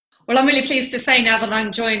Well, I'm really pleased to say now that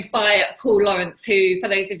I'm joined by Paul Lawrence, who, for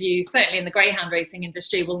those of you certainly in the greyhound racing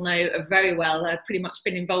industry, will know very well. I've pretty much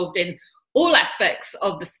been involved in all aspects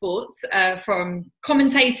of the sports, from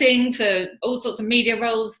commentating to all sorts of media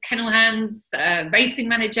roles, kennel hands, racing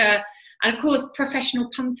manager, and of course, professional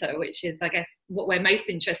punter, which is, I guess, what we're most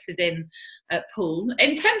interested in, Paul.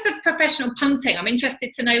 In terms of professional punting, I'm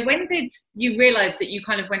interested to know, when did you realise that you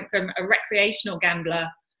kind of went from a recreational gambler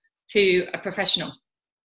to a professional?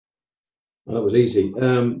 Well, that was easy.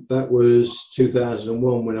 That was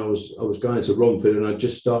 2001 when I was going to Romford, and I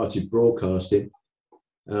just started broadcasting.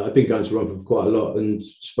 I'd been going to Romford for quite a lot, and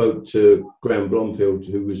spoke to Graham Blomfield,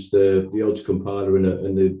 who was the odds compiler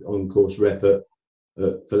and the on-course rep for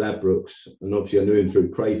Ladbrokes, and obviously I knew him through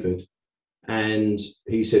Crayford. And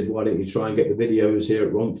he said, "Why don't you try and get the videos here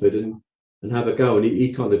at Romford and have a go?" And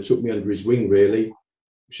he kind of took me under his wing, really,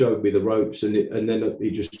 showed me the ropes, and then he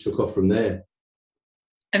just took off from there.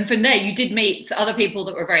 And from there, you did meet other people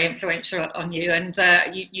that were very influential on you. And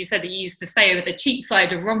you said that you used to stay over the cheap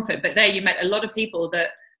side of Romford, but there you met a lot of people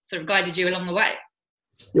that sort of guided you along the way.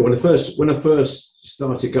 Yeah, when I first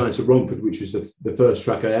started going to Romford, which was the first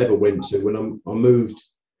track I ever went to, when I moved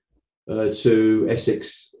to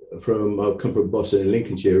Essex I come from Boston in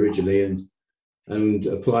Lincolnshire originally, and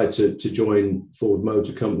applied to join Ford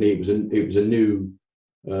Motor Company. It was a new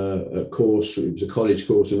course. It was a college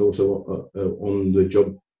course, and also on the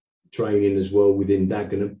job training as well within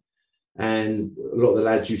Dagenham. And a lot of the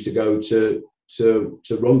lads used to go to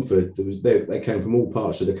Romford. They came from all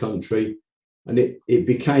parts of the country, and it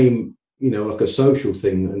became, like a social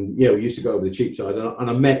thing. And yeah, we used to go over the cheap side, and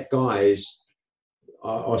I met guys.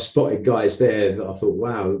 I spotted guys there that I thought,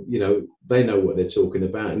 wow, they know what they're talking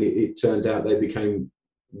about, and it turned out they became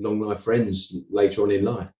long life friends later on in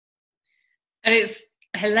life. And it's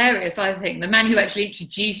hilarious, I think. The man who actually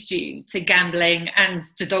introduced you to gambling and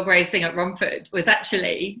to dog racing at Romford was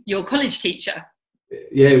actually your college teacher.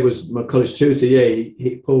 Yeah, it was my college tutor.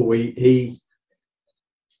 Yeah, Paul.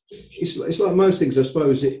 It's like most things, I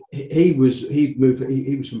suppose. He was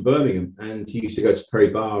from Birmingham, and he used to go to Perry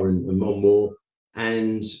Bar and Monmore,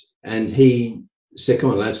 and he said,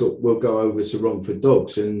 "Come on, lads, we'll go over to Romford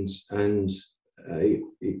Dogs," and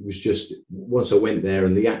it was just, once I went there,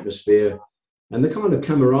 and the atmosphere and the kind of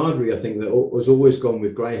camaraderie, I think, that was always gone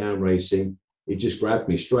with greyhound racing, it just grabbed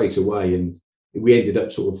me straight away. And we ended up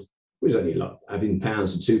it was only like having £1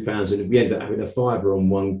 and £2, and we ended up having a fiver on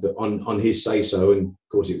one on his say so, and of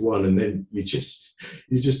course it won. And then you just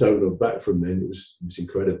don't look back from then. It was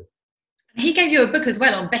incredible. He gave you a book as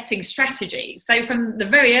well on betting strategy. So from the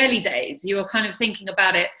very early days, you were kind of thinking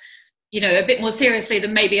about it, a bit more seriously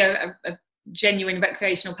than maybe a genuine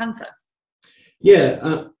recreational punter.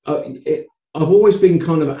 Yeah, I've always been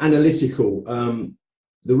kind of analytical.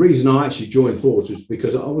 The reason I actually joined Ford was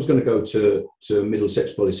because I was going to go to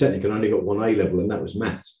Middlesex Polytechnic, and I only got one A level, and that was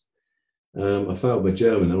maths. I failed my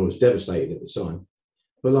German, and I was devastated at the time.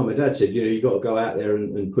 But like my dad said, you got to go out there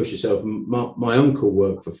and push yourself. And my uncle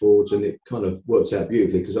worked for Ford's, and it kind of worked out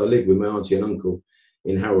beautifully because I lived with my auntie and uncle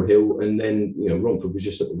in Harold Hill, and then Romford was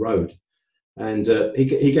just up the road. And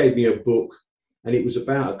he gave me a book. And it was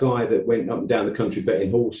about a guy that went up and down the country betting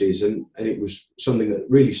horses, and it was something that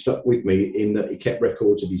really stuck with me, in that he kept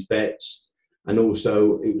records of his bets, and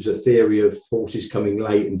also it was a theory of horses coming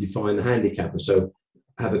late and define the handicapper, so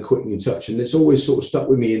have a quickening touch. And it's always sort of stuck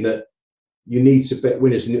with me, in that you need to bet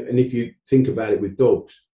winners, and if you think about it with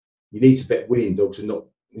dogs, you need to bet winning dogs, and not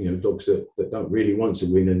dogs that don't really want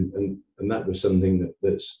to win. And that was something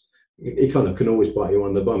that's it kind of can always bite you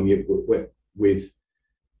on the bum.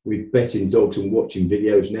 With betting dogs and watching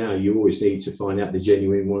videos now, you always need to find out the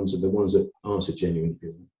genuine ones and the ones that aren't so genuine.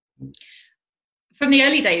 From the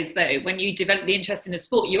early days, though, when you developed the interest in the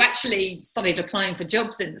sport, you actually started applying for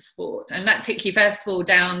jobs in the sport. And that took you, first of all,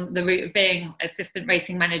 down the route of being assistant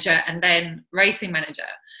racing manager and then racing manager.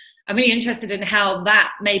 I'm really interested in how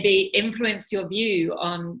that maybe influenced your view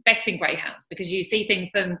on betting greyhounds, because you see things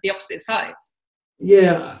from the opposite sides.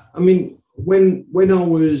 Yeah, I mean, when I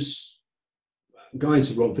was going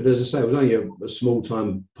to Romford, as I say, I was only a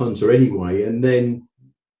small-time punter anyway, and then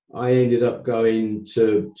I ended up going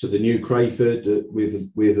to the new Crayford with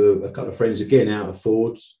a couple of friends again out of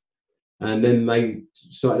Ford's, and then they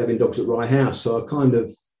started having dogs at Rye House, so I kind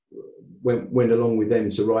of went along with them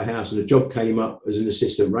to Rye House, and a job came up as an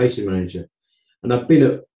assistant racing manager. And I've been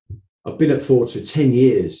at Ford's for 10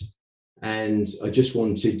 years, and I just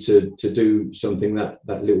wanted to do something that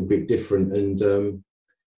little bit different,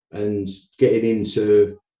 and getting into,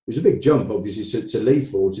 it was a big jump, obviously, to leave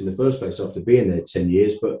Ford's in the first place after being there 10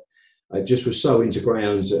 years, but I just was so into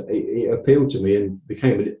greyhounds, it appealed to me, and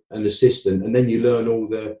became an assistant. And then you learn all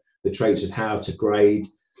the traits of how to grade,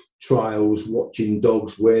 trials, watching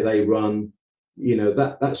dogs, where they run,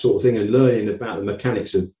 that sort of thing, and learning about the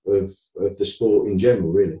mechanics of the sport in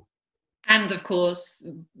general, really. And of course,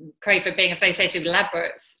 Crayford being associated with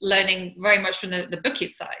Ladbrokes, learning very much from the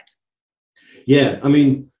bookies side. Yeah, I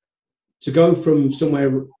mean, to go from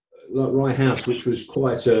somewhere like Rye House, which was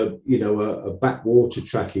quite a backwater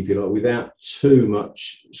track, if you like, without too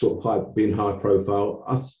much sort of being high profile,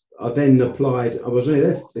 I then applied. I was only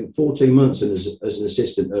there, I think, 14 months as an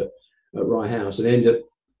assistant at Rye House, and ended up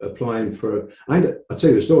applying for. I'll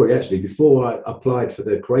tell you a story actually. Before I applied for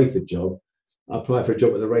the Crayford job, I applied for a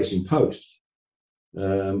job at the Racing Post,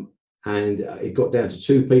 and it got down to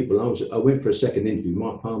two people. I went for a second interview.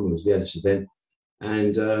 Mark Palmer was the editor then,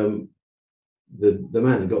 and the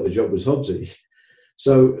man that got the job was Hobbsy.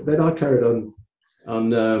 So then I carried on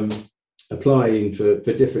applying for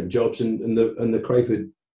different jobs, and the Crayford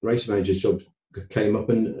race manager's job came up,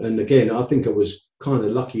 and again I think I was kind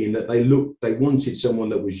of lucky in that they wanted someone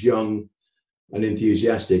that was young and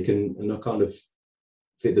enthusiastic, and I kind of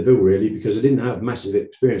fit the bill really, because I didn't have massive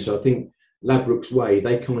experience. So I think Ladbrokes way,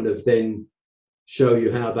 they kind of then show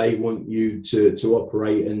you how they want you to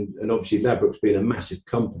operate, and obviously Ladbrokes being a massive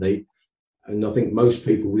company, and I think most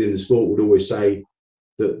people within the sport would always say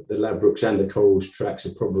that the Ladbrokes and the Corals tracks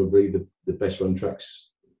are probably the best run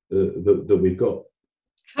tracks that we've got.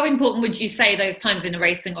 How important would you say those times in the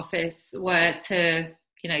racing office were to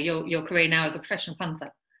your career now as a professional punter?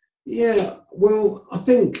 Yeah, well, I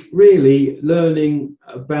think really learning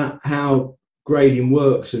about how grading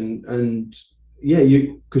works, and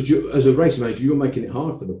because you as a race manager, you're making it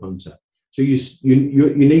hard for the punter. So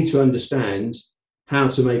you need to understand how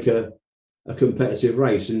to make a competitive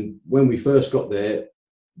race. And when we first got there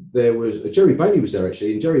was Jerry Bailey was there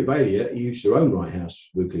actually, and Jerry Bailey, he used to own Rye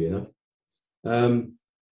House, weirdly enough,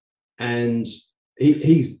 and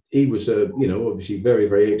he was obviously very,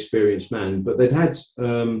 very experienced man. But they'd had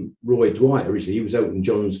Roy Dwight originally. He was Elton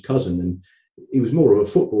John's cousin, and he was more of a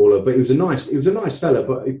footballer. But he was a nice fella.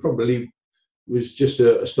 But he probably was just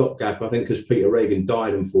a stopgap, I think, because Peter Regan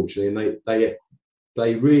died, unfortunately, and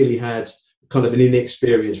they really had kind of an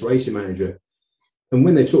inexperienced racing manager. And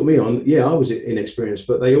when they took me on, I was inexperienced,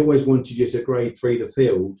 but they always wanted you to grade 3 the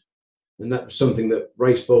field. And that was something that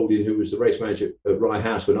Ray Spalding, who was the race manager at Rye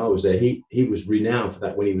House when I was there, he was renowned for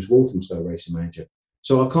that when he was Walthamstow racing manager.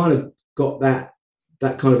 So I kind of got that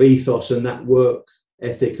kind of ethos and that work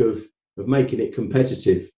ethic of making it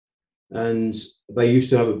competitive. And they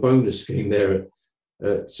used to have a bonus scheme there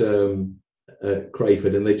at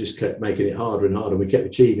Crayford, and they just kept making it harder and harder. We kept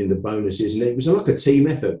achieving the bonuses, and it was like a team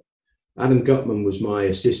effort. Adam Gutman was my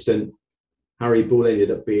assistant. Harry Bull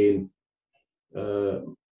ended up being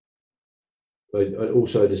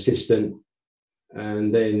also an assistant,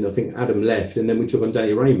 and then I think Adam left, and then we took on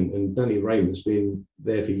Danny Raymond, and Danny Raymond's been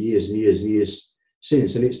there for years and years and years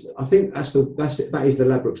since. And I think that is the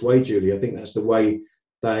Ladbrokes way, Julie. I think that's the way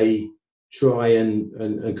they try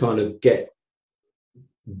and kind of get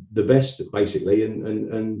the best, basically,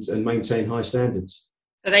 and maintain high standards.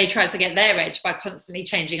 So they try to get their edge by constantly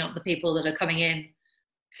changing up the people that are coming in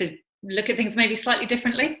to look at things maybe slightly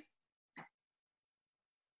differently.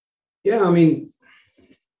 Yeah, I mean,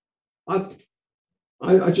 I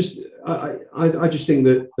just think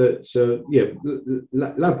that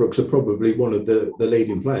Ladbrokes are probably one of the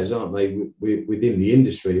leading players, aren't they, within the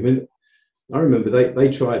industry? I mean, I remember they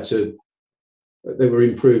were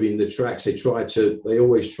improving the tracks. They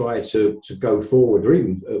always try to go forward, or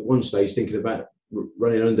even at one stage thinking about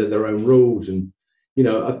running under their own rules. And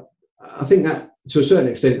I think that to a certain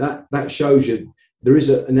extent that shows you there is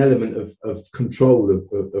an element of control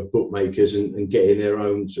of bookmakers and getting in their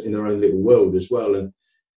own little world as well. And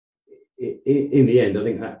in the end, I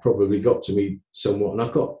think that probably got to me somewhat. And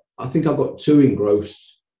I think I got too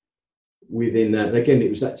engrossed within that. And again, it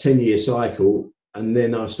was that 10-year cycle, and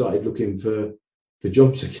then I started looking for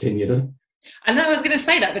jobs again. I know I was going to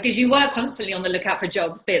say that, because you were constantly on the lookout for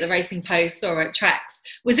jobs, be it the Racing Post or at tracks.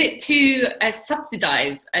 Was it to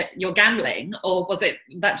subsidise your gambling, or was it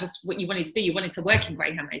that just what you wanted to do? You wanted to work in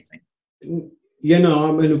greyhound racing? Yeah, no.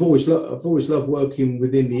 I mean, I've always loved working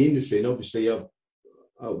within the industry, and obviously,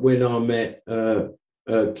 when I met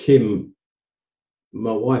Kim,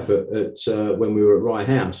 my wife, at when we were at Rye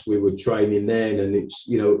House, we were training then, and it's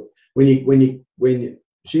when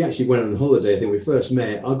she actually went on holiday. I think we first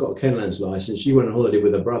met. I got a Kennelland's license. She went on holiday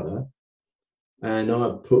with her brother, and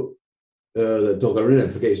I put the dog. I really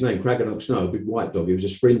don't forget his name. Craggenock Snow, a big white dog. He was a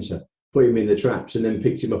sprinter. Put him in the traps, and then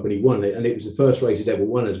picked him up, and he won it. And it was the first race he'd ever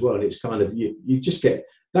won as well. And it's kind of you just get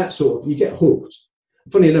that sort of, you get hooked.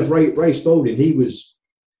 Funny enough, Ray Spalding, he was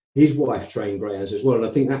his wife trained greyhounds as well, and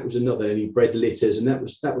I think that was another. And he bred litters, and that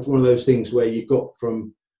was one of those things where you got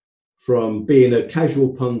from being a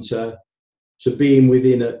casual punter to being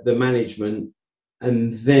within the management,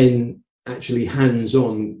 and then actually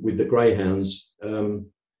hands-on with the greyhounds.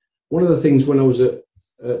 One of the things when I was at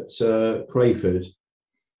Crayford,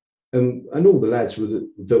 and all the lads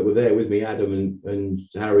that were there with me, Adam and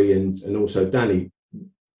Harry and also Danny,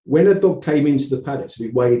 when a dog came into the paddock to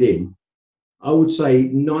be weighed in, I would say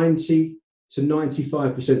 90 to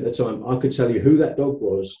 95% of the time I could tell you who that dog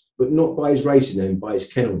was, but not by his racing name, by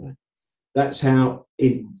his kennel name. That's how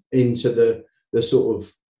into the sort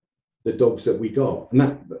of the dogs that we got, and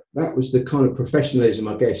that was the kind of professionalism,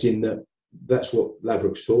 I guess, in that's what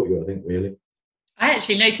Ladbrokes taught you, I think, really. I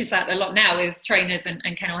actually notice that a lot now with trainers and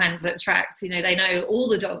kennel hands at tracks. You know, they know all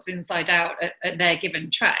the dogs inside out at their given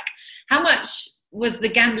track. How much was the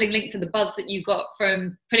gambling linked to the buzz that you got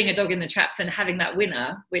from putting a dog in the traps and having that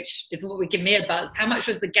winner, which is what would give me a buzz? How much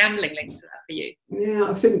was the gambling linked to that for you? Yeah,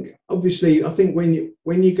 I think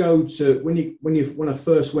when I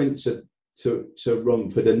first went to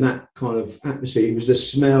Romford and that kind of atmosphere, it was the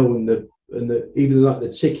smell and the even like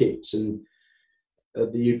the tickets and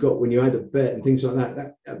that you got when you had a bet and things like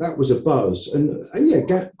that. That was a buzz, and yeah,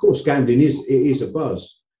 of course, gambling is a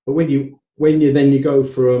buzz. But when you go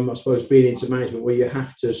from, I suppose, being into management where you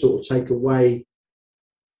have to sort of take away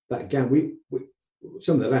that gambling.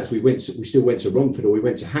 Some of the lads we still went to Romford, or we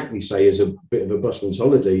went to Hackney, say, as a bit of a busman's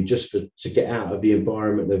holiday, just to get out of the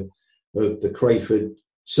environment of the Crayford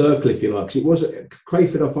circle, if you like. Because it was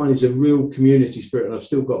Crayford, I find, is a real community spirit, and I've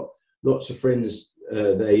still got lots of friends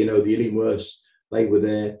there. You know, the Illingworths, they were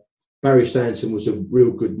there. Barry Stanton was a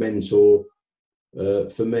real good mentor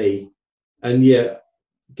for me, and yeah,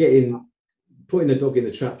 putting a dog in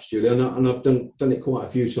the traps, Julie, and I've done it quite a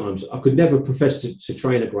few times. I could never profess to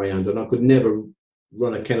train a greyhound, and I could never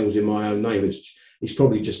run a kennels in my own name. It's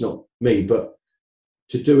probably just not me, but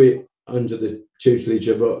to do it under the tutelage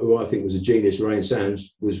of who I think was a genius, Lorraine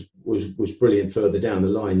Sands, was brilliant further down the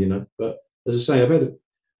line, you know. But as I say, I've had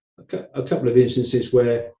a couple of instances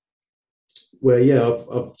where yeah,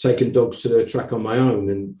 I've taken dogs to the track on my own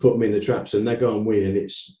and put them in the traps, and they go and win, and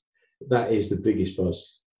that is the biggest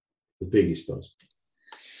buzz. The biggest buzz.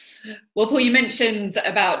 Well, Paul, you mentioned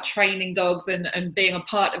about training dogs and being a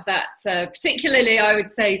part of that, particularly, I would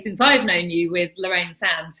say, since I've known you, with Lorraine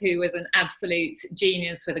Sands, who was an absolute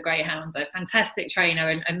genius with the greyhounds, a fantastic trainer,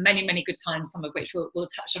 and many, many good times, some of which we'll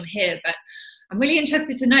touch on here. But I'm really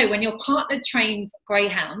interested to know, when your partner trains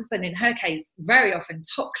greyhounds, and in her case, very often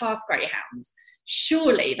top-class greyhounds,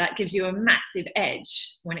 surely that gives you a massive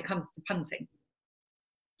edge when it comes to punting.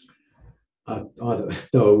 I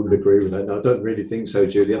wouldn't agree with that. No, I don't really think so,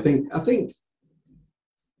 Julie. I think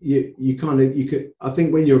you could. I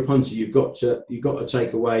think when you're a punter, you've got to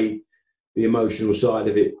take away the emotional side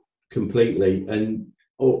of it completely. And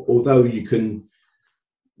although you can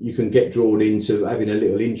get drawn into having a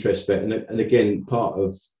little interest bet, and again, part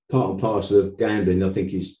and parcel of gambling, I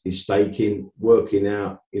think, is staking, working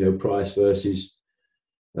out, you know, price versus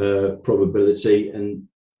probability, and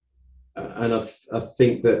I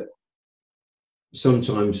think that.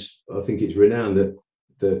 Sometimes I think it's renowned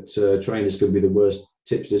that trainers can be the worst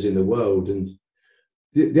tipsters in the world, and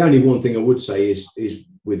the only one thing I would say is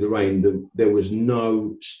with Lorraine, there was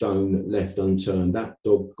no stone left unturned. That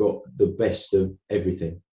dog got the best of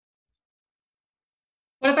everything.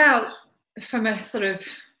 What about from a sort of,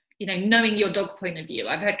 you know, knowing your dog point of view?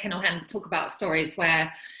 I've heard kennel hands talk about stories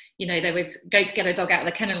where, you know, they would go to get a dog out of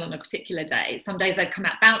the kennel on a particular day. Some days they'd come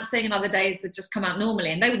out bouncing, and other days they'd just come out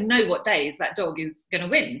normally. And they would know what days that dog is going to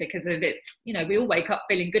win because of its, you know, we all wake up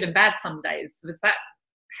feeling good and bad some days. Was that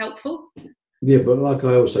helpful? Yeah, but like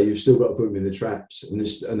I always say, you've still got to put them in the traps. And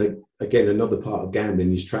again, another part of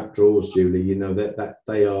gambling is trap draws, Julie. You know, that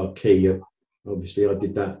they are key. Obviously, I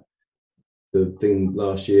did the thing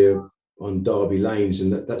last year on Derby Lanes,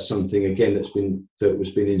 and that's something again that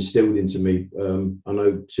was been instilled into me. I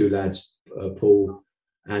know two lads, Paul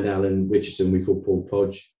and Alan Richardson. We call Paul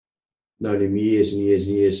Podge. Known him years and years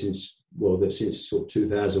and years since sort of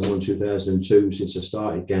 2001, 2002, since I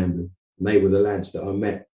started gambling. And they were the lads that I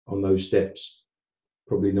met on those steps,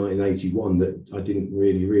 probably 1981. That I didn't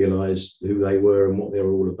really realise who they were and what they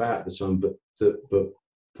were all about at the time. But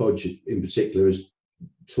Podge in particular has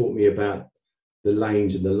taught me about the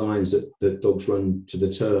lanes and the lines that dogs run to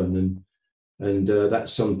the turn, and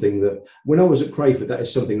that's something that when I was at Crayford, that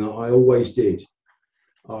is something that I always did.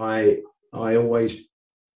 I always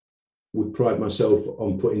would pride myself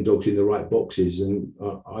on putting dogs in the right boxes, and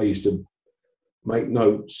I used to make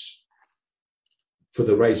notes for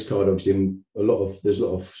the race card. Obviously, there's a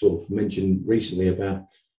lot of sort of mention recently about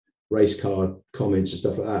race card comments and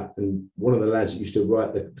stuff like that. And one of the lads that used to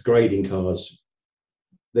write the grading cards,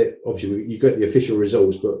 that obviously you get the official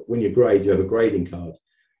results, but when you grade, you have a grading card.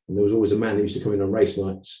 And there was always a man that used to come in on race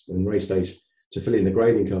nights and race days to fill in the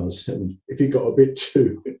grading cards. And if he got a bit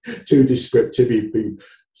too descriptive, he'd be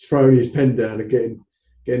throwing his pen down and getting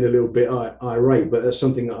a little bit irate. But that's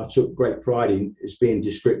something that I took great pride in, is being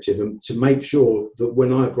descriptive, and to make sure that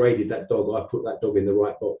when I graded that dog, I put that dog in the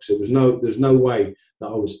right box. There was no way that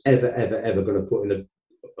I was ever going to put in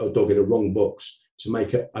a dog in a wrong box to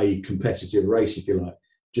make it a competitive race, if you like.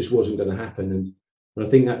 Just wasn't going to happen. And I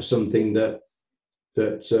think that's something that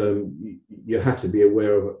you have to be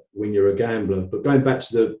aware of when you're a gambler. But going back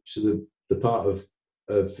to the part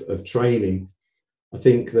of training, I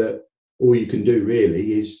think that all you can do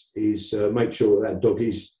really is make sure that dog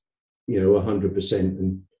is,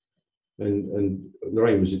 100%. And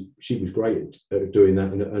Lorraine was great at doing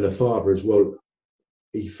that, and her father as well.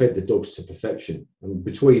 He fed the dogs to perfection, and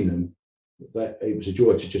between them, that it was a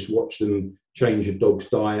joy to just watch them change a dog's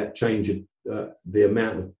diet, change the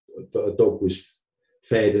amount that a dog was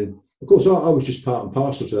fed. And of course, I was just part and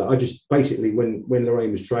parcel to that. I just basically, when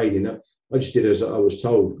Lorraine was training, I just did as I was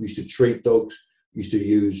told. We used to treat dogs, we used to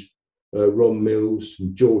use Ron Mills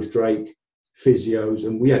and George Drake, physios,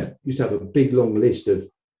 and we used to have a big long list of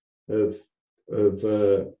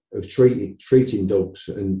treating dogs,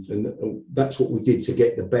 and that's what we did to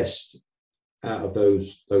get the best out of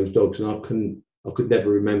those dogs. And I could never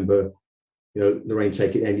remember, Lorraine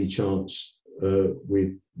taking any chance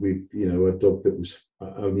with a dog that was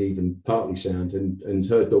only even partly sound, and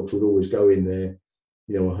her dogs would always go in there,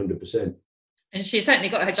 100%. And she certainly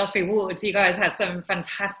got her just rewards. You guys had some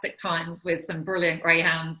fantastic times with some brilliant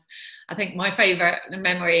greyhounds. I think my favourite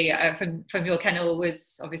memory from your kennel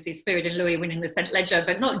was obviously Spirit and Louis winning the St. Leger,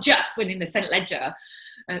 but not just winning the St. Leger.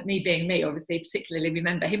 Me being me, obviously, particularly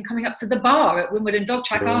remember him coming up to the bar at Wimbledon Dog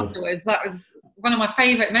Track afterwards. That was one of my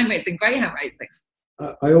favourite memories in greyhound racing.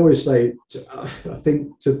 I always say, I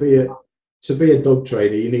think to be a dog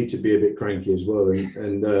trainer, you need to be a bit cranky as well.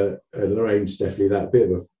 And Lorraine's definitely that bit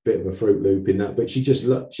of a Fruit Loop in that. But she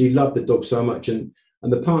loved the dog so much, and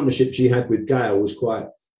the partnership she had with Gail was quite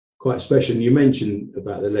special. And you mentioned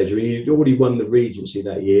about the Leger. He'd already won the Regency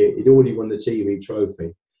that year. He'd already won the TV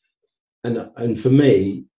trophy. And for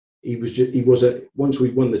me, once we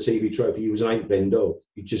won the TV trophy, he was an 8-bend dog.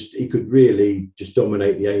 He could really just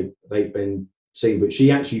dominate the 8-bend scene. But she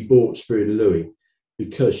actually bought Spirit of Louis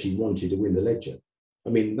because she wanted to win the Leger. I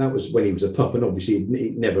mean, that was when he was a pup, and obviously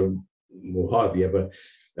it never, or hardly ever,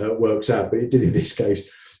 works out, but it did in this case.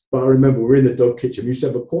 But I remember we were in the dog kitchen. We used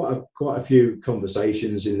to have quite a few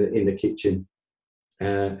conversations in the kitchen,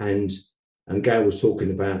 and Gail was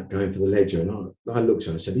talking about going for the Leger, and I looked at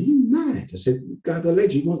her and I said, "Are you mad?" I said, "Go for the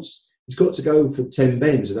Leger. He's got to go for 10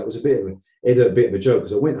 bends," and that was a bit of a joke,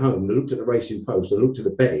 because I went home and I looked at the Racing Post, I looked at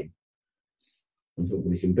the betting, and I thought,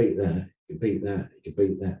 well, he can beat that. He can beat that. He can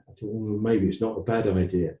beat that. I thought, well, maybe it's not a bad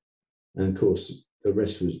idea. And of course, the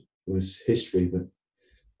rest was history. But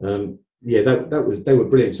they were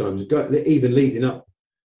brilliant times. Even leading up,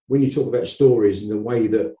 when you talk about stories and the way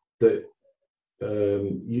that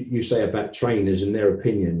you say about trainers and their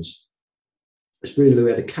opinions, Spirit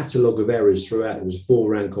Louis had a catalogue of errors throughout. It was a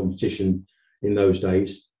 4-round competition in those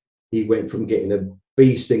days. He went from getting a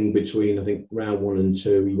bee sting between, I think, round 1 and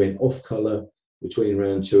 2. He went off colour between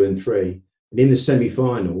round 2 and 3. And in the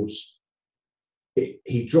semi-finals,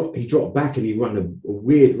 he dropped back and he ran a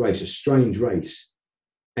weird race, a strange race.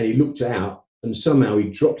 And he looked out, and somehow he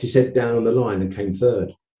dropped his head down on the line and came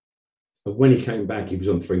third. And when he came back, he was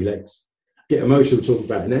on 3 legs. I get emotional talking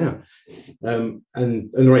about it now. And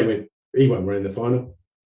Lorraine went, he won't run in the final.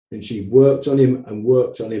 And she worked on him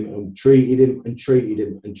and treated him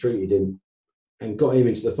and got him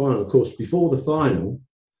into the final. Of course, before the final,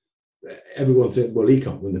 everyone thought, well, he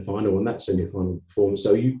can't win the final on that semi-final performance.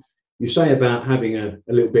 So you say about having a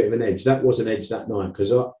little bit of an edge. That was an edge that night,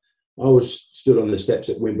 because I was stood on the steps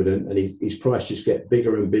at Wimbledon, and his price just get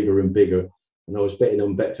bigger and bigger and bigger. And I was betting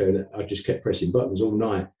on Betfair, and I just kept pressing buttons all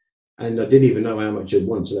night. And I didn't even know how much I'd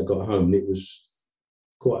won until I got home. And it was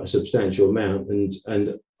quite a substantial amount.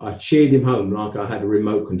 And I cheered him home like I had a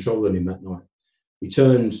remote control on him that night. He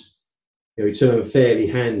turned fairly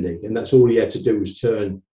handy, and that's all he had to do was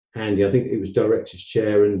turn handy. I think it was director's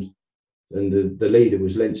chair, and the leader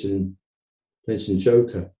was Lenson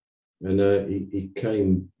Joker, and he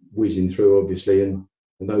came whizzing through, obviously, and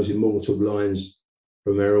those immortal lines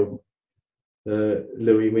from Errol,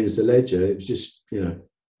 Louis wins the Leger. It was just,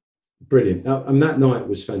 brilliant. And that night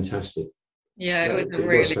was fantastic. Yeah, it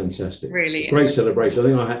was fantastic. Really great celebration.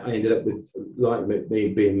 I think I ended up with, like me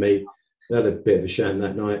being me, I had a bit of a sham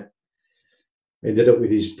that night. ended up with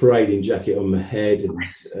his parading jacket on my head, and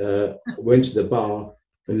went to the bar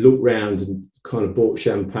and looked round and kind of bought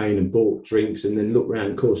champagne and bought drinks, and then looked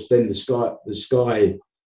round. Of course, then the Sky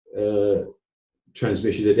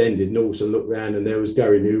transmission had ended, and also looked round, and there was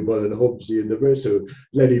Gary Newbon and Hobbsy and the rest of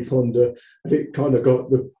Lenny Ponder, and it kind of got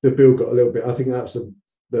the bill got a little bit. I think that's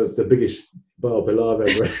the biggest bar bill I've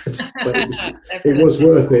ever had, but it was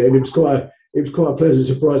worth it, and it was quite a pleasant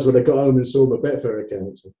surprise when I got home and saw my Betfair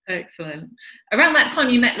account. Excellent. Around that time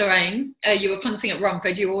you met Lorraine, you were punting at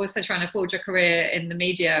Romford. You were also trying to forge a career in the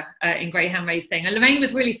media in greyhound racing. And Lorraine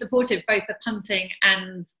was really supportive, both the punting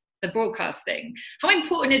and the broadcasting. How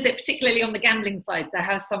important is it, particularly on the gambling side, to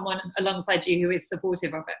have someone alongside you who is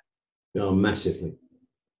supportive of it? Oh, massively.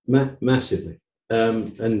 Massively.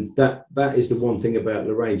 And that is the one thing about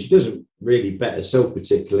Lorraine. She doesn't really bet herself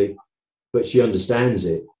particularly, but she understands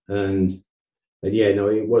it. And yeah, no,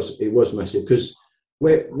 it was massive, because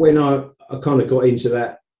when I kind of got into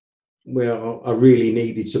that, where I really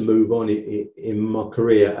needed to move on in my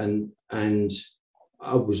career, and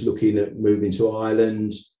I was looking at moving to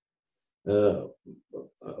Ireland,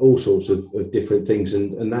 all sorts of different things,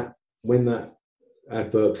 and that when that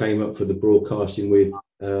advert came up for the broadcasting with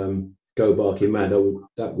Go Barking Mad, I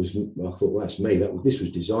thought, well, that's me. This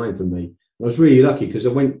was designed for me. And I was really lucky because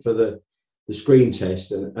I went for the screen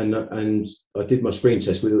test, and I did my screen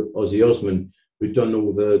test with Ozzy Osman, who'd done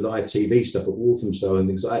all the live TV stuff at Walthamstow and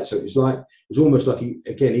things like that. So it was almost like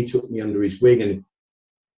he took me under his wing, and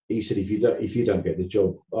he said, if you don't get the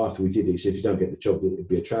job, after we did it, he said, if you don't get the job, it'd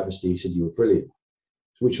be a travesty. He said, you were brilliant,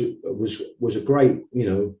 which was a great,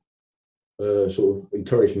 sort of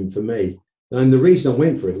encouragement for me. And the reason I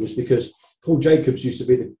went for it was because Paul Jacobs used to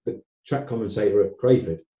be the track commentator at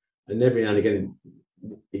Crayford, and every now and again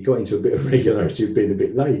he got into a bit of regularity of being a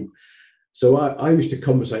bit late. So I used to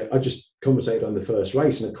commentate. I just commentated on the first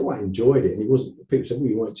race, and I quite enjoyed it. And people said, well,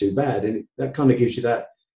 you weren't too bad. And that kind of gives you that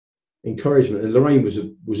encouragement. And Lorraine was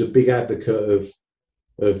a big advocate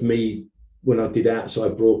of me when I did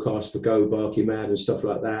outside broadcast for Go Barking Mad and stuff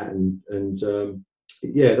like that. And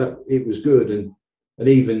yeah, it was good. And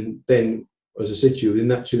even then, as I said to you, in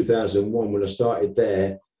that 2001, when I started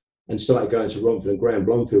there and started going to Romford, and Graham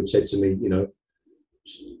Blomfield said to me,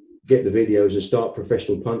 get the videos and start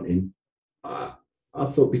professional punting. I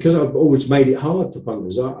thought, because I've always made it hard for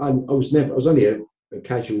punters. I was only a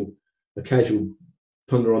casual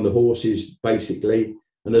punter on the horses, basically.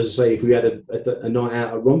 And as I say, if we had a night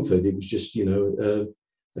out at Romford, it was just a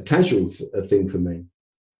casual thing for me.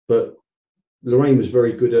 But Lorraine was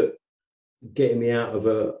very good at getting me out of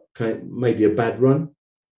maybe a bad run,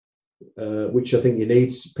 which I think you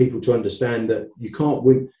need people to understand that you can't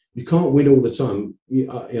win. You can't win all the time.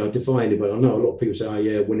 I defy anybody. I know a lot of people say, "Oh,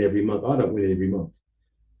 yeah, win every month." I don't win every month.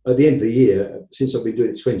 At the end of the year, since I've been doing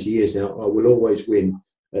it 20 years now, I will always win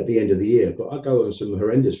at the end of the year. But I go on some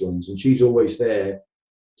horrendous runs, and she's always there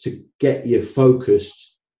to get you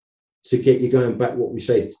focused, to get you going back. What we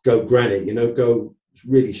say, go granite. Go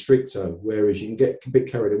really stricto. Whereas you can get a bit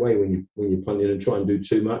carried away when you're punting and try and do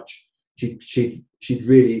too much. She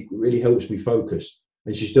really helps me focus.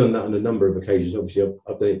 And she's done that on a number of occasions. Obviously,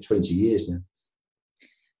 I've done it 20 years now.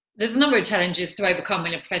 There's a number of challenges to overcome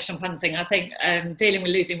when you're professional punting. I think dealing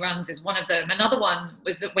with losing runs is one of them. Another one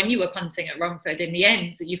was that when you were punting at Romford, in the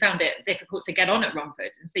end, you found it difficult to get on at Romford.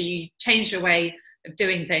 And so you changed your way of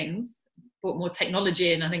doing things, brought more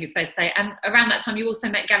technology in, I think it's fair to say. And around that time, you also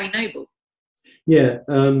met Gary Noble. Yeah.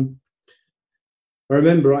 I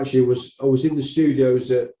remember actually I was in the studios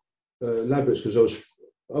at Ladbrokes, because I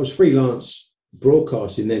was freelance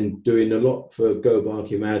broadcasting, then doing a lot for Go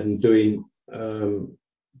Barking Mad, and doing work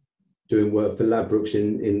for Ladbrokes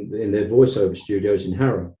in their voiceover studios in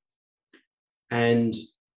Harrow. And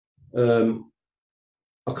I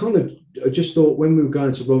just thought, when we were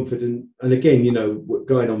going to Romford and again,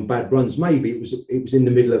 going on bad runs, maybe it was in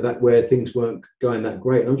the middle of that where things weren't going that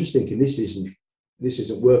great. And I'm just thinking, this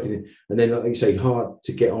isn't working. And then, like you say, hard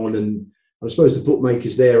to get on. And I suppose the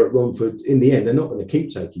bookmakers there at Romford, in the end, they're not going to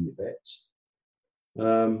keep taking your bets.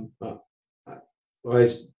 I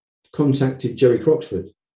contacted Jerry Croxford.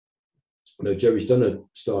 Jerry's done a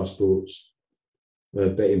Star Sports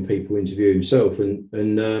betting people interview himself,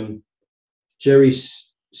 and Jerry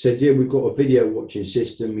said, "Yeah, we've got a video watching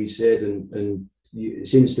system." He said, and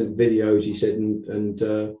it's instant videos. He said, and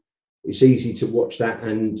it's easy to watch that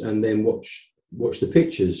and then watch the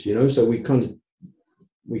pictures. So we kind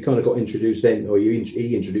of got introduced then, or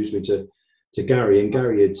he introduced me to Gary, and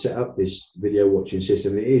Gary had set up this video watching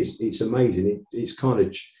system. It's amazing. It's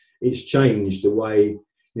changed the way,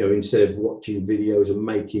 instead of watching videos and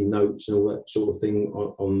making notes and all that sort of thing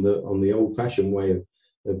on the old fashioned way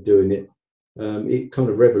of doing it. it kind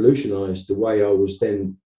of revolutionised the way I was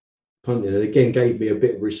then punting, and again gave me a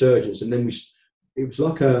bit of resurgence. And then it was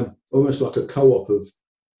like almost like a co-op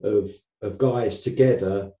of guys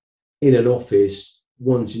together in an office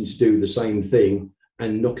wanting to do the same thing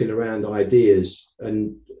and knocking around ideas.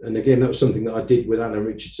 And again, that was something that I did with Alan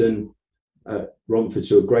Richardson at Romford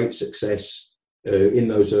to a great success in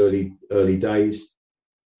those early days.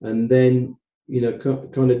 And then, you know,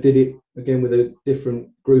 kind of did it again with a different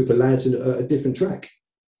group of lads and a different track.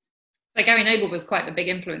 So Gary Noble was quite a big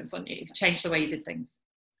influence on you, changed the way you did things.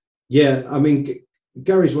 Yeah, I mean,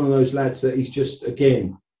 Gary's one of those lads that he's just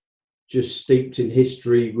steeped in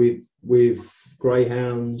history with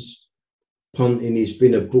greyhounds, punting. He's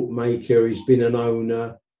been a bookmaker, he's been an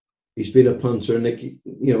owner, he's been a punter, and you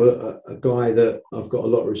know, a guy that I've got a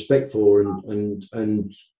lot of respect for. And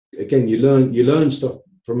again, you learn stuff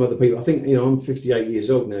from other people. I think, you know, I'm 58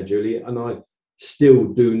 years old now, Julie, and I still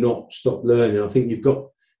do not stop learning. I think you've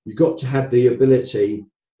got to have the ability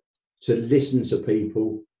to listen to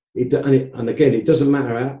people. And again, it doesn't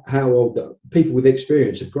matter how old. People with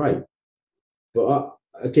experience are great, but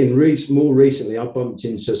again, more recently, I bumped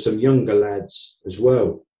into some younger lads as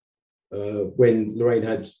well. When Lorraine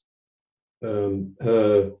had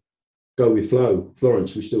her Go With Flow,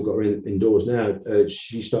 Florence, we've still got her indoors now.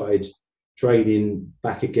 She started training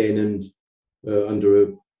back again, and under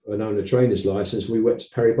an owner trainer's license, we went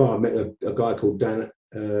to Perry Bar. I met a guy called Dan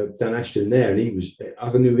Ashton there, and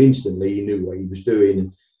I knew instantly he knew what he was doing.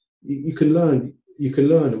 And you can learn.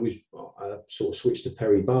 And we sort of switched to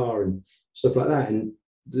Perry Bar and stuff like that. And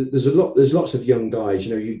there's lots of young guys.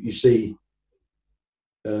 You know, you see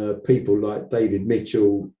people like David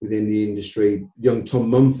Mitchell within the industry, young Tom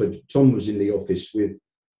Mumford. Tom was in the office with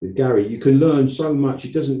Gary. You can learn so much.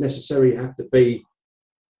 It doesn't necessarily have to be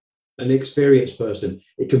an experienced person.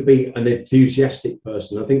 It can be an enthusiastic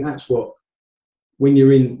person. I think that's what, when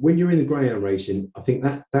you're in the greyhound racing, I think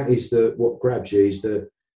that is what grabs you, is the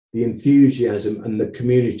enthusiasm and the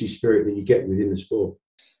community spirit that you get within the sport.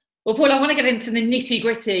 Well, Paul, I want to get into the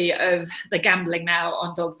nitty-gritty of the gambling now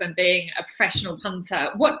on dogs and being a professional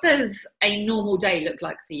punter. What does a normal day look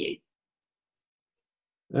like for you?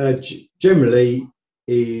 Generally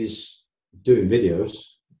is doing videos.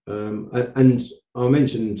 And I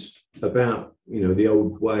mentioned about, you know, the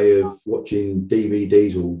old way of watching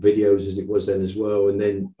DVDs or videos as it was then as well. And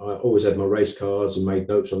then I always had my race cards and made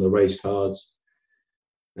notes on the race cards,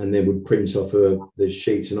 and then would print off the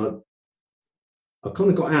sheets. And I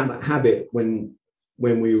kind of got out of that habit when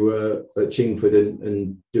we were at Chingford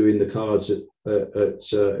and doing the cards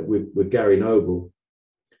with Gary Noble.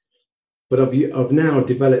 But I've now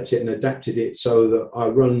developed it and adapted it so that I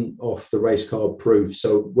run off the race card proof.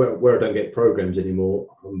 So where I don't get programs anymore,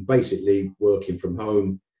 I'm basically working from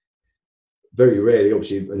home. Very rarely,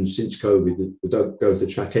 obviously, and since COVID, we don't go to the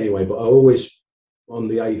track anyway. But I always, on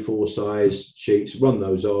the A4 size sheets, run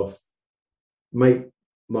those off, make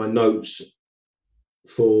my notes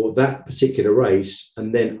for that particular race,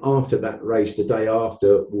 and then after that race, the day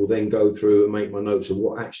after, we'll then go through and make my notes of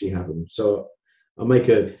what actually happened. So I make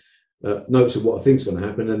notes of what I think is going to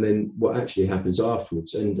happen, and then what actually happens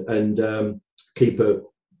afterwards, and keep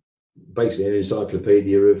basically an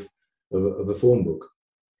encyclopedia of a form book.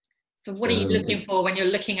 So what are you looking for when you're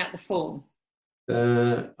looking at the form?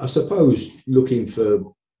 I suppose looking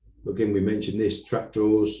for, again, we mentioned this, track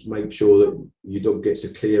draws, make sure that your dog gets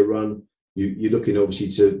a clear run. You're looking obviously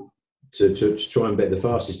to try and bet the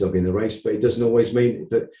fastest dog in the race, but it doesn't always mean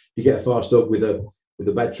that you get a fast dog with a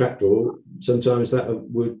bad track draw. Sometimes that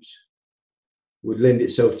would lend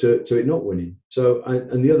itself to it not winning. So,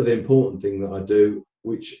 and the other important thing that I do,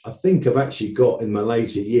 which I think I've actually got in my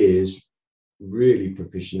later years really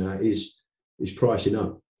proficient at, is pricing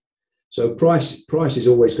up. So price is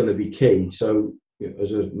always going to be key. So, you know,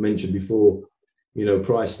 as I mentioned before, you know,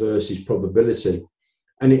 price versus probability,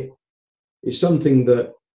 and it's something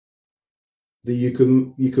that you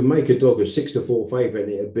can make a dog a 6-4 favourite,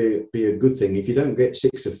 and it'd be a good thing. If you don't get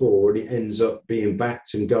 6-4 and it ends up being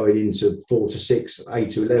backed and going into 4-6,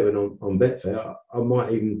 8-11 on Betfair, I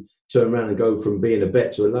might even turn around and go from being a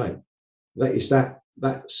bet to a lay.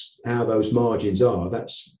 That's how those margins are.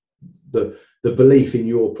 That's the belief in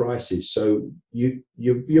your prices. So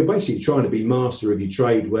you're basically trying to be master of your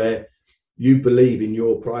trade, where you believe in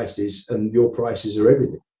your prices and your prices are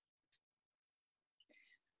everything.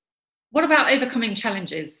 What about overcoming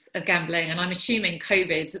challenges of gambling? And I'm assuming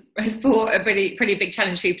COVID has brought a pretty big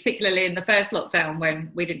challenge for you, particularly in the first lockdown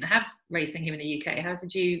when we didn't have racing here in the UK. How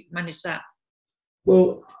did you manage that?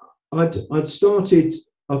 Well, I'd started,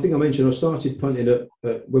 I think I mentioned, I started punting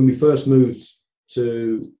when we first moved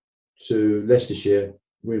to Leicestershire.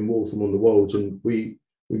 we're in Waltham on the Wolds, and we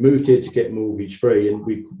moved here to get mortgage free, and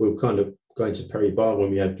we were kind of going to Perry Bar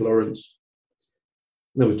when we had Florence.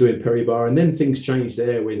 And I was doing Perry Bar, and then things changed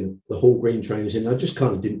there when the Hall Green train was in. I just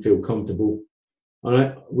kind of didn't feel comfortable,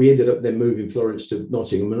 and we ended up then moving Florence to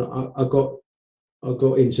Nottingham, and I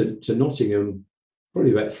got into Nottingham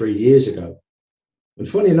probably about 3 years ago. And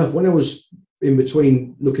funny enough, when I was in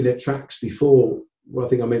between looking at tracks before, well, I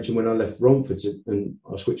think I mentioned when I left Romford and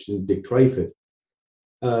I switched and did Crayford,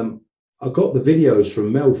 I got the videos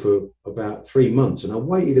from Mel for about 3 months, and I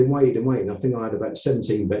waited and waited and waited. And I think I had about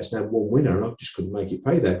 17 bets and had one winner, and I just couldn't make it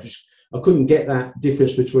pay that. I couldn't get that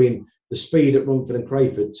difference between the speed at Romford and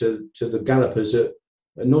Crayford to the gallopers at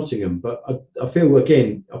Nottingham. But I feel,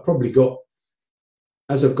 again, I probably got,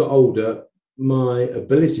 as I've got older, my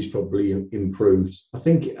ability's probably improved. I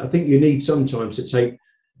think you need sometimes to take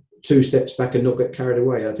 2 steps back and not get carried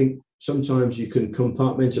away. I think sometimes you can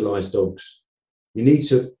compartmentalise dogs. You need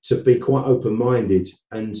to be quite open-minded,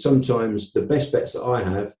 and sometimes the best bets that I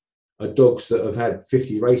have are dogs that have had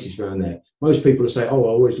 50 races around there. Most people will say, oh, I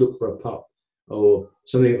always look for a pup or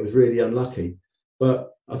something that was really unlucky.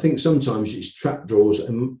 But I think sometimes it's trap draws,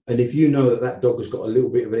 and if you know that dog has got a little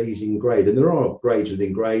bit of an easing grade, and there are grades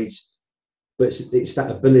within grades, but it's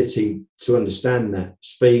that ability to understand that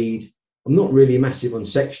speed. I'm not really massive on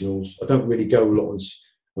sectionals. I don't really go a lot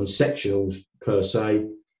on sectionals per se.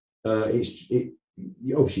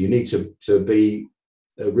 Obviously you need to be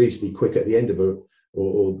reasonably quick at the end of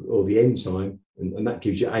or the end time, and that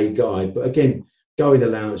gives you a guide. But again, going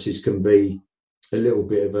allowances can be a little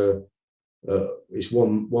bit of it's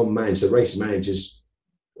one man, so race manager's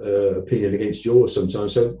opinion against yours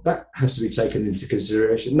sometimes. So that has to be taken into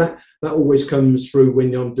consideration. That always comes through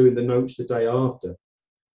when I'm doing the notes the day after,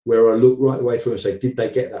 where I look right the way through and say, did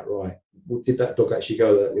they get that right? Did that dog actually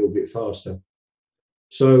go that little bit faster?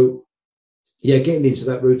 So yeah, getting into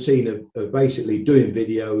that routine of basically doing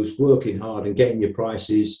videos, working hard and getting your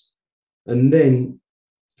prices, and then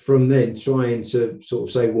from then trying to sort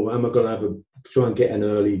of say, well, am I going to try and get an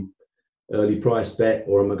early price bet,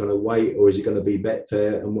 or am I going to wait, or is it going to be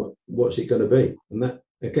Betfair, and what's it going to be? And that,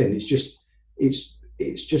 again, it's just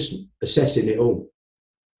assessing it all,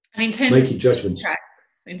 and in terms making judgments.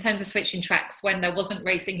 In terms of switching tracks, when there wasn't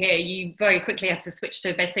racing here, you very quickly had to switch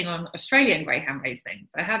to betting on Australian greyhound racing.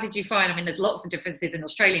 So how did you find? I mean, there's lots of differences in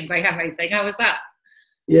Australian greyhound racing. How was that?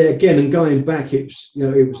 Yeah, again, and going back, it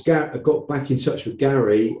was I got back in touch with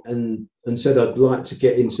Gary and said I'd like to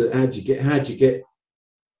get into how do you get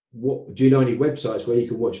what, do you know any websites where you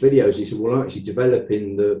can watch videos? He said, well, I'm actually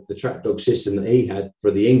developing the track dog system that he had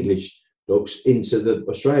for the English dogs into the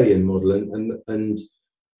Australian model, and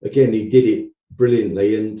again, he did it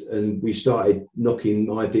brilliantly, and we started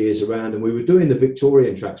knocking ideas around, and we were doing the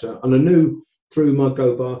Victorian tracks, and I knew through my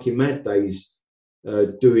Go Barking Mad days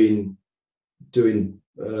doing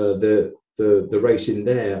the racing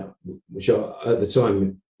there, which at the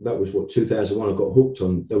time, that was 2001, I got hooked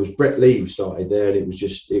on. There was Brett Lee started there, and I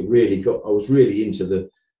was really into the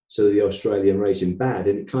Australian racing bad,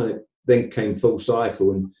 and it kind of then came full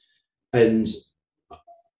cycle, and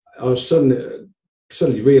I was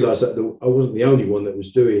suddenly realised that I wasn't the only one that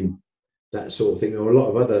was doing that sort of thing. There were a lot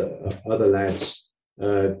of other lads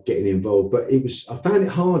getting involved, but I found it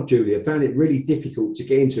hard, Julie. I found it really difficult to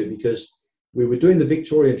get into it because we were doing the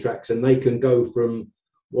Victorian tracks, and they can go from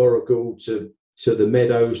Warragul to the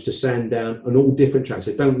Meadows to Sandown, and all different tracks.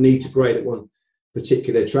 They don't need to grade at one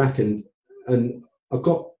particular track, and I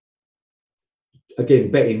got, again,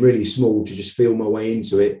 betting really small to just feel my way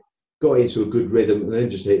into it. Got into a good rhythm, and then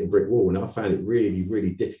just hit a brick wall, and I found it really, really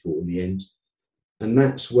difficult in the end. And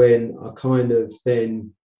that's when I kind of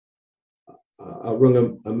then I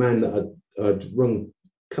rung a man that I'd rung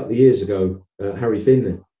a couple of years ago, Harry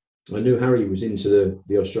Finlay. I knew Harry was into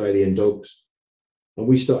the Australian dogs, and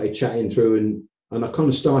we started chatting through, and I kind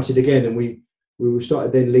of started again, and we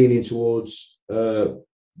started then leaning towards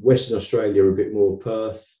Western Australia a bit more,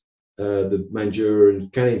 Perth, the Mandurah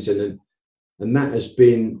and Cannington, and that has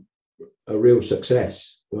been a real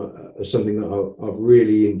success, something that I've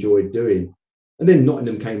really enjoyed doing. And then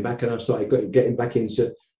Nottingham came back, and I started getting back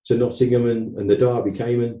into Nottingham, and the Derby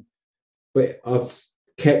came, but I've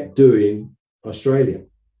kept doing Australia,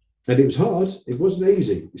 and it was hard. It wasn't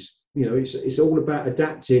easy. It's all about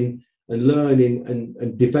adapting and learning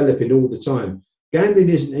and developing all the time. Gambling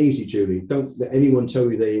isn't easy, Julie. Don't let anyone tell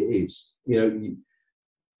you that it is.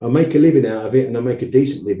 I make a living out of it, and I make a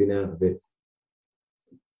decent living out of it.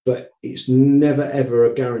 But it's never, ever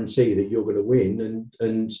a guarantee that you're going to win.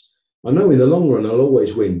 And I know in the long run, I'll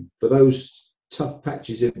always win. But those tough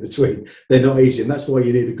patches in between, they're not easy. And that's why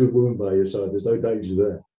you need a good woman by your side. There's no danger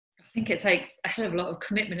there. I think it takes a hell of a lot of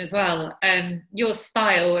commitment as well. Your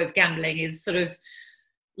style of gambling is sort of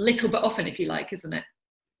little but often, if you like, isn't it?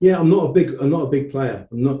 Yeah, I'm not a big player.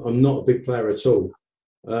 I'm not a big player at all.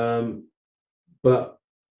 But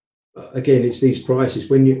again, it's these prices.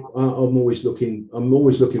 I'm always looking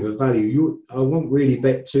for value. I won't really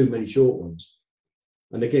bet too many short ones.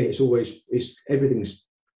 And again, everything's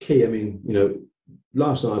key. I mean,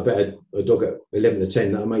 last night I bet a dog at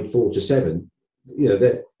 11-10 that I made 4-7.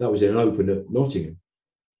 That was in an open at Nottingham.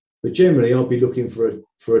 But generally, I'll be looking for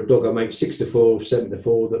a dog I make 6-4,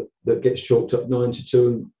 7-4 that gets chalked up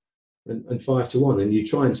 9-2 and 5-1, and you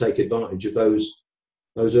try and take advantage of those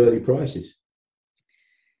early prices.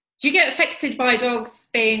 Do you get affected by dogs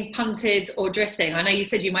being punted or drifting? I know you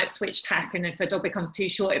said you might switch tack, and if a dog becomes too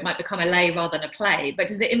short, it might become a lay rather than a play. But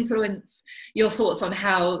does it influence your thoughts on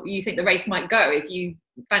how you think the race might go? If you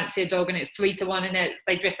fancy a dog and it's 3-1 and it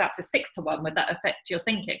say drifts out to 6-1, would that affect your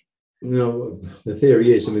thinking? No, the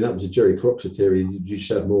theory is, that was a Jerry Croxer theory. You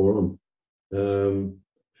should have more on,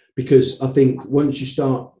 because I think once you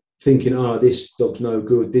start thinking, this dog's no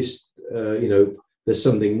good, there's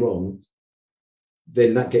something wrong,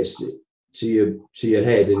 then that gets to your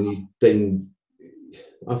head, and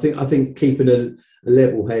I think keeping a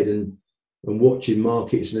level head and watching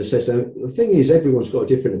markets and assessing. The thing is, everyone's got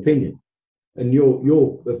a different opinion, and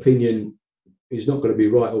your opinion is not going to be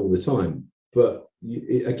right all the time. But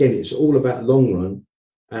again, it's all about long run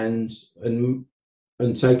and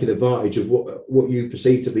taking advantage of what you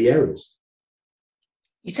perceive to be errors.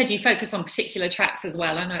 You said you focus on particular tracks as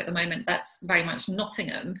well. I know at the moment that's very much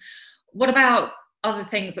Nottingham. What about other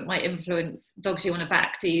things that might influence dogs you want to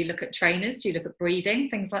back? Do you look at trainers? Do you look at breeding?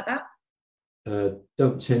 Things like that?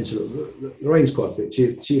 Don't tend to look. Lorraine's quite good.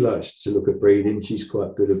 She likes to look at breeding. She's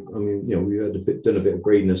quite good at. We've done a bit of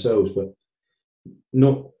breeding ourselves, but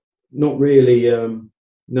not really.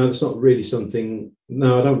 No, it's not really something.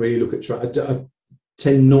 No, I don't really look at. I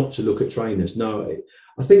tend not to look at trainers. No,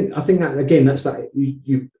 I think that again, that's that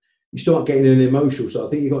you start getting an emotional. So I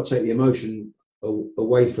think you've got to take the emotion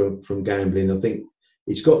away from gambling. I think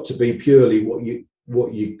it's got to be purely what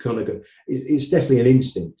you kind of go. It's definitely an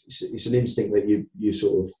instinct. It's an instinct that you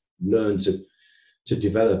sort of learn to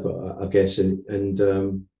develop, I guess, and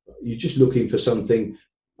you're just looking for something.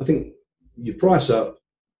 I think you price up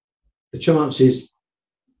the chances,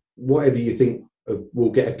 whatever you think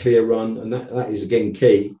will get a clear run, and that is again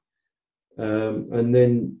key, and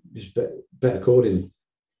then just bet accordingly.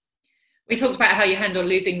 We talked about how you handle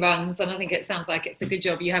losing runs, and I think it sounds like it's a good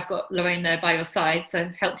job you have got Lorraine there by your side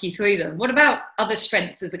to help you through them. What about other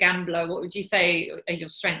strengths as a gambler? What would you say are your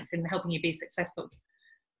strengths in helping you be successful?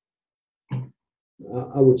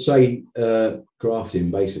 I would say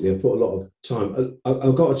grafting, basically. I put a lot of time.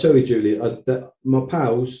 I've got to tell you, Julie, that my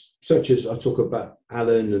pals, such as I talk about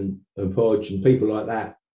Alan and Podge and people like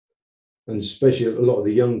that, and especially a lot of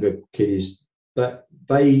the younger kids, that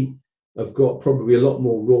they have got probably a lot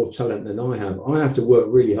more raw talent than I have. I have to work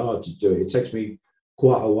really hard to do it. It takes me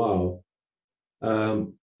quite a while.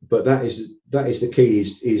 But that is the key,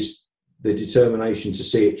 is the determination to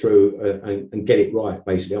see it through and get it right,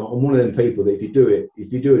 basically. I'm one of them people that if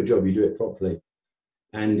you do a job, you do it properly.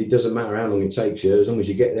 And it doesn't matter how long it takes you, as long as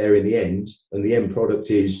you get there in the end, and the end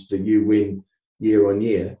product is that you win year on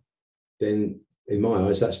year, then in my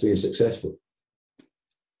eyes, that's being successful.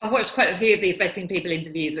 I've watched quite a few of these betting people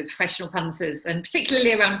interviews with professional punters, and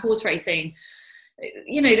particularly around horse racing.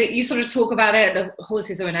 You sort of talk about it. The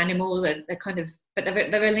horses are an animal. They're kind of, but they're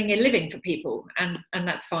earning a living for people, and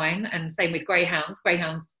that's fine. And same with greyhounds.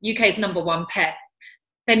 Greyhounds, UK's #1 pet.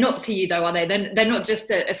 They're not to you though, are they? They're not just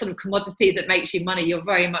a sort of commodity that makes you money. You're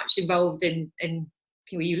very much involved in.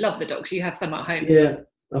 You love the dogs. You have some at home. Yeah,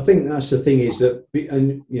 I think that's the thing, is that,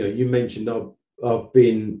 and you mentioned I've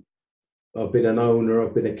been an owner,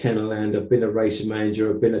 I've been a kennel hand, I've been a racing manager,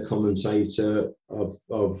 I've been a commentator,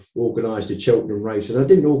 I've organised a Cheltenham race, and I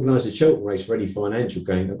didn't organise the Cheltenham race for any financial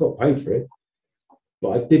gain. I got paid for it,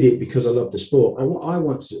 but I did it because I love the sport. I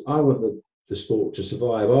want the sport to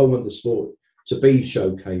survive. I want the sport to be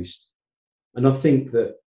showcased, and I think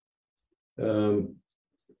that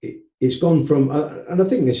it's gone from, and I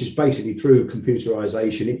think this is basically through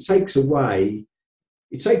computerisation. It takes away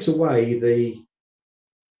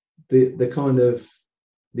the kind of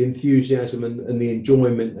the enthusiasm and the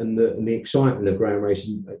enjoyment and the excitement of ground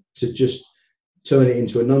racing, to just turn it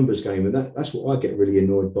into a numbers game. And that's what I get really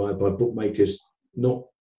annoyed by bookmakers not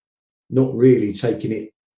really taking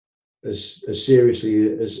it as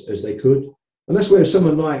seriously as they could. And that's where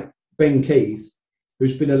someone like Ben Keith,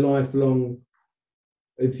 who's been a lifelong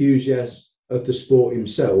enthusiast of the sport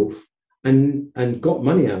himself and got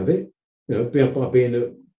money out of it, by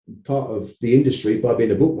being part of the industry by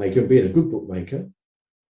being a bookmaker and being a good bookmaker.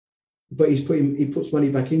 But he puts money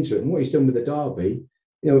back into it. And what he's done with the Derby,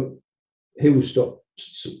 Hills stopped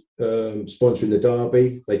sponsoring the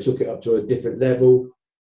Derby. They took it up to a different level,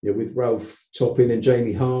 with Ralph Topping and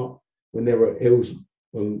Jamie Hart when they were at Hills,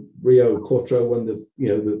 when Rio Quattro won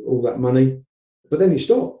all that money. But then it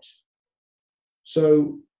stopped.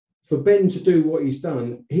 So for Ben to do what he's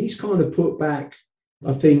done, he's kind of put back,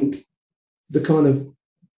 I think, the kind of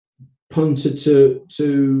punter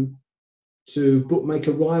to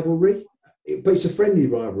bookmaker rivalry, but it's a friendly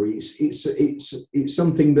rivalry. It's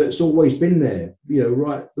something that's always been there,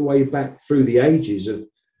 right the way back through the ages of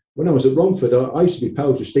when I was at Romford. I used to be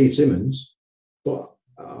pals with Steve Simmons, but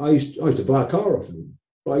I used to buy a car off him.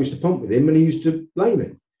 But I used to pump with him, and he used to blame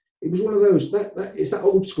him. It was one of those that it's that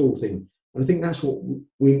old school thing, and I think that's what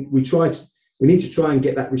we need to try and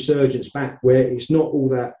get that resurgence back, where it's not all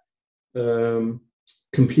that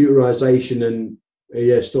computerization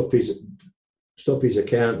and stop his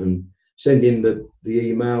account and send in the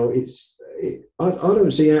email. I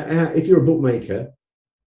don't see how, if you're a bookmaker,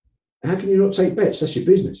 how can you not take bets? That's your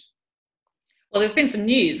business. Well, there's been some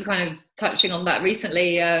news kind of touching on that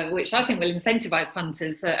recently, which I think will incentivise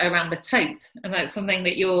punters around the tote, and that's something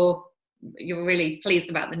that you're really pleased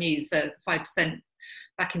about, the news, 5%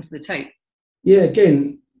 back into the tote. Yeah,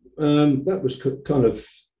 again, that was kind of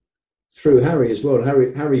through Harry as well.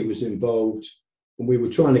 Harry was involved, and we were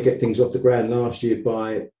trying to get things off the ground last year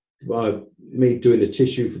by me doing the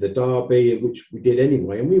tissue for the Derby, which we did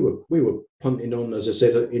anyway. And we were punting on, as I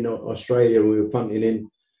said, in Australia, we were punting in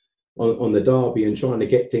on the Derby and trying to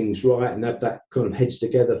get things right and have that kind of heads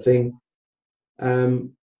together thing.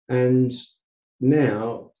 And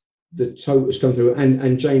now the tote has come through,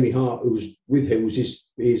 and Jamie Hart, who was with Hills,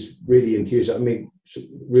 is really enthused. I mean,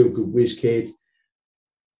 real good whiz kid.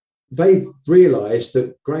 They've realised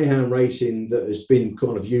that greyhound racing that has been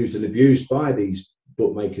kind of used and abused by these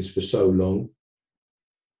bookmakers for so long,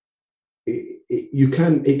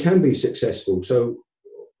 it can be successful. So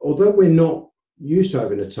although we're not used to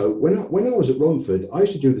having a tote, when I was at Romford, I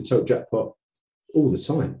used to do the tote jackpot all the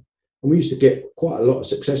time, and we used to get quite a lot of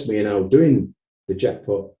success, me and Al, doing the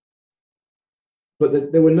jackpot. But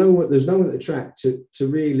there's no one at the track to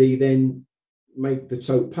really then make the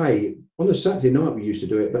tote pay. On a Saturday night we used to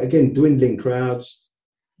do it, but again, dwindling crowds,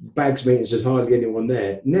 bags meetings, there's hardly anyone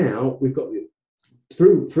there. Now we've got,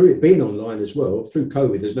 through it being online as well, through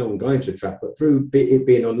COVID, there's no one going to a track, but through it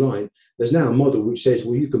being online, there's now a model which says,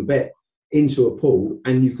 well, you can bet into a pool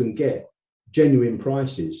and you can get genuine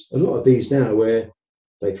prices. A lot of these now where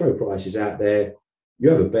they throw prices out there, you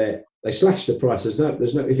have a bet, they slash the price. There's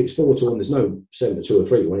no if it's 4 to 1, there's no 7 to 2 or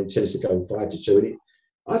 3 to 1. It tends to go 5 to 2, and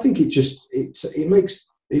I think it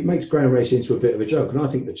makes ground racing into a bit of a joke. And I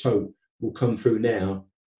think the tote will come through now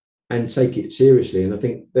and take it seriously. And I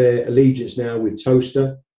think their allegiance now with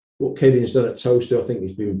Toaster, what Kevin's done at Toaster, I think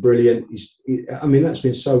has been brilliant. That's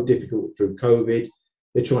been so difficult through COVID.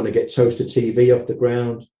 They're trying to get Toaster TV off the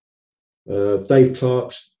ground. Dave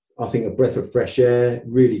Clark's, I think, a breath of fresh air,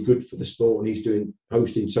 really good for the sport, and he's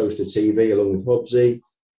hosting Toaster TV along with Hobbsy.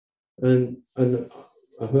 And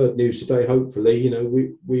I heard news today, hopefully,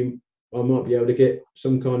 I might be able to get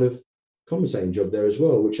some kind of commentating job there as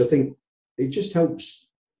well, which I think it just helps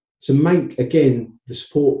to make, again, the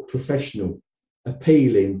sport professional,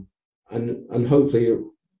 appealing, and hopefully a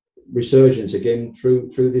resurgence again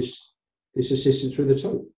through this assistance through the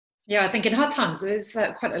tote. Yeah, I think in hard times there's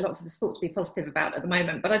quite a lot for the sport to be positive about at the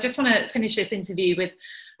moment. But I just want to finish this interview with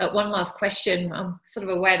one last question. I'm sort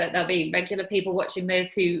of aware that there'll be regular people watching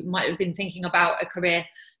this who might have been thinking about a career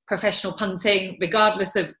professional punting,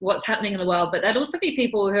 regardless of what's happening in the world. But there'll also be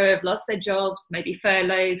people who have lost their jobs, maybe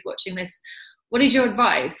furloughed, watching this. What is your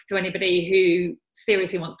advice to anybody who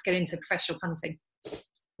seriously wants to get into professional punting?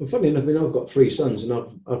 Well, funny enough, I've got 3 sons, and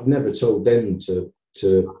I've never told them to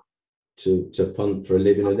punt for a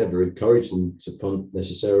living. I never encouraged them to punt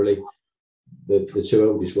necessarily. The 2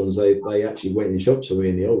 oldest ones, they actually went in shops for me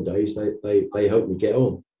in the old days. They helped me get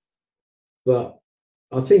on. But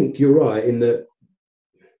I think you're right in that,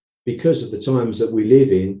 because of the times that we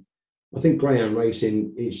live in, I think greyhound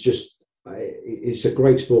racing, it's a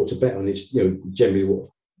great sport to bet on. It's generally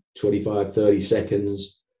 25, 30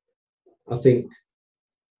 seconds. I think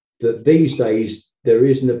that these days there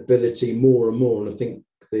is an ability more and more, and I think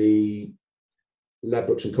the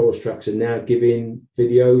Ladbrokes and Course Tracks are now giving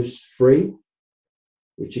videos free,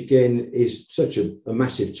 which again is such a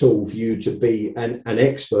massive tool for you to be an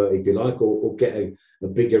expert, if you like, or get a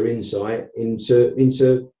bigger insight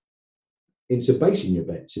into basing your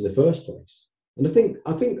bets in the first place. And I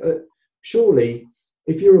think surely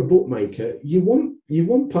if you're a bookmaker, you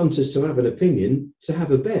want punters to have an opinion, to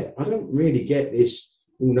have a bet. I don't really get this,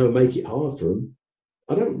 oh no, make it hard for them.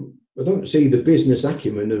 I don't see the business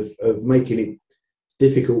acumen of making it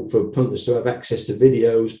difficult for punters to have access to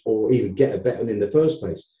videos or even get a bet on in the first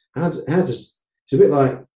place. It's a bit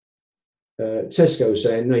like Tesco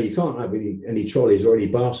saying, no, you can't have any trolleys or any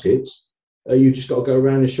baskets. You just got to go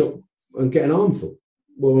around the shop and get an armful.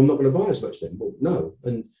 Well, I'm not going to buy as much then. Well, no.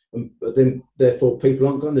 But then, therefore, people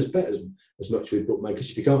aren't going to bet as much with bookmakers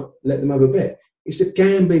if you can't let them have a bet. It's a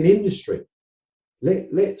gambling industry.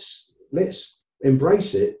 Let's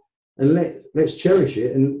embrace it and let's cherish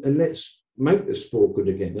it and let's make the sport good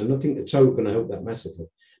again. And I think the tote going to help that massively.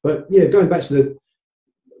 But yeah, going back to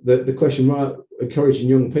the question, right, encouraging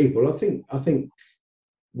young people, I think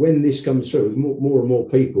when this comes through, more and more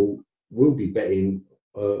people will be betting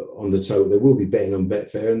on the tote. They will be betting on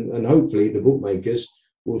Betfair, and hopefully the bookmakers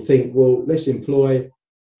will think, well, let's employ,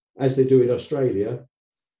 as they do in Australia,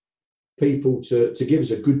 people to give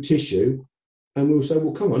us a good tissue, and we'll say,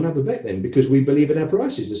 well, come on, have a bet then, because we believe in our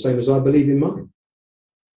prices the same as I believe in mine.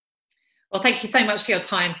 Well, thank you so much for your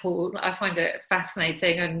time, Paul. I find it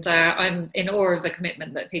fascinating, and I'm in awe of the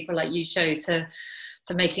commitment that people like you show to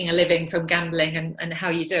making a living from gambling and how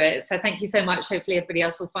you do it. So thank you so much. Hopefully everybody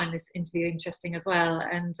else will find this interview interesting as well.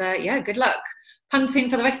 And good luck punting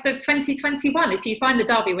for the rest of 2021. If you find the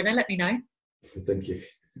Derby winner, let me know. Thank you.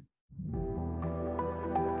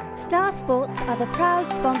 Star Sports are the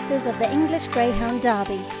proud sponsors of the English Greyhound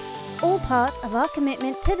Derby, all part of our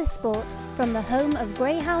commitment to the sport from the home of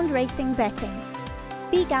greyhound racing betting.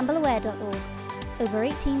 BeGambleAware.org. Over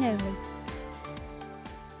 18 only.